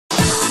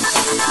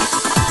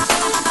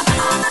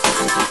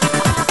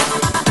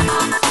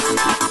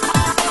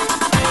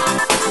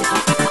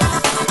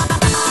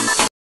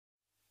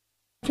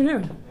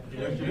afternoon.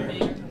 Good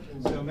afternoon.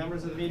 So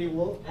members of the media,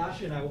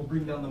 Ashley and I will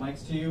bring down the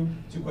mics to you.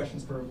 2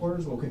 questions for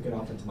reporters. We'll kick it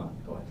off into mine.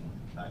 Go ahead.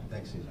 Hi,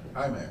 thanks, Caesar.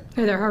 Hi, Mayor.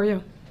 Hey there, how are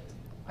you?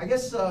 I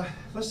guess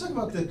let's talk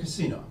about the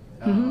casino.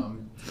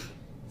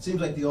 It seems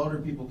like the older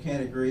people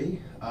can't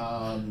agree.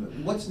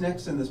 What's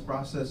next in this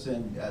process,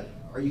 and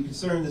are you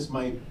concerned this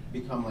might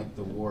become like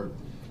the ward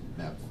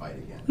map fight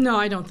again? No,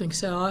 I don't think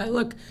so.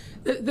 Look,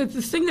 the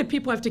thing that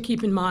people have to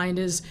keep in mind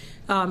is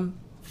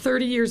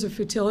 30 years of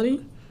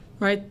futility,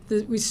 right?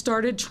 We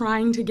started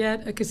trying to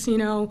get a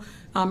casino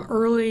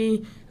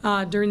early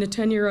during the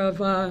tenure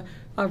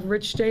of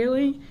Rich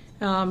Daley.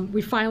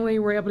 We finally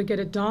were able to get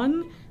it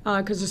done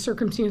because the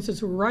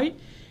circumstances were right.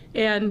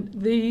 And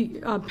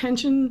the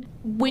pension.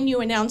 When you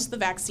announced the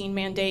vaccine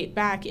mandate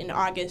back in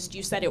August,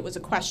 you said it was a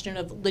question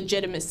of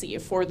legitimacy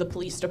for the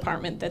police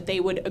department, that they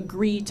would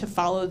agree to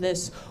follow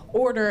this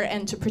order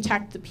and to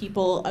protect the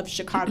people of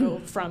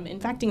Chicago from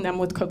infecting them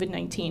with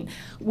COVID-19.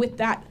 With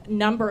that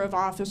number of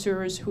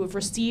officers who have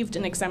received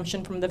an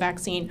exemption from the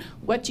vaccine,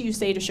 what do you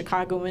say to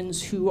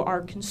Chicagoans who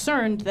are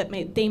concerned that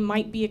they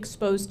might be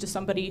exposed to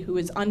somebody who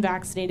is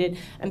unvaccinated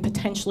and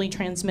potentially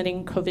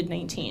transmitting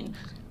COVID-19?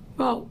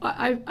 Well,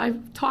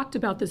 I've talked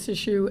about this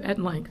issue at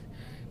length,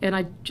 and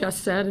I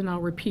just said, and I'll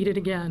repeat it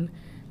again,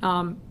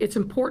 it's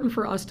important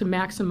for us to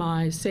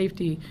maximize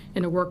safety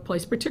in the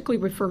workplace,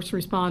 particularly with first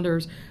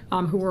responders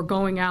who are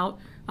going out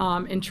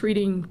and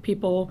treating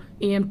people,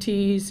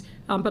 EMTs,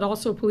 but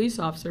also police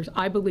officers.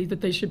 I believe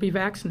that they should be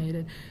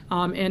vaccinated.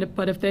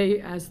 But if they,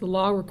 as the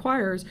law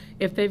requires,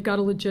 if they've got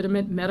a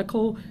legitimate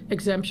medical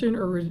exemption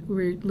or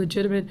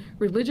legitimate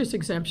religious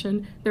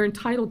exemption, they're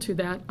entitled to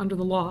that under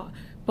the law.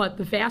 But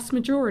the vast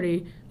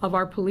majority of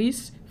our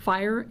police,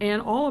 fire,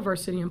 and all of our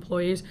city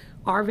employees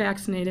are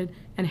vaccinated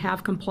and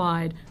have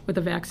complied with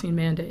the vaccine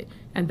mandate,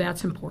 and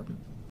that's important.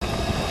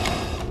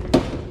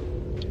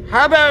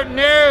 How about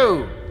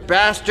new,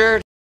 bastard?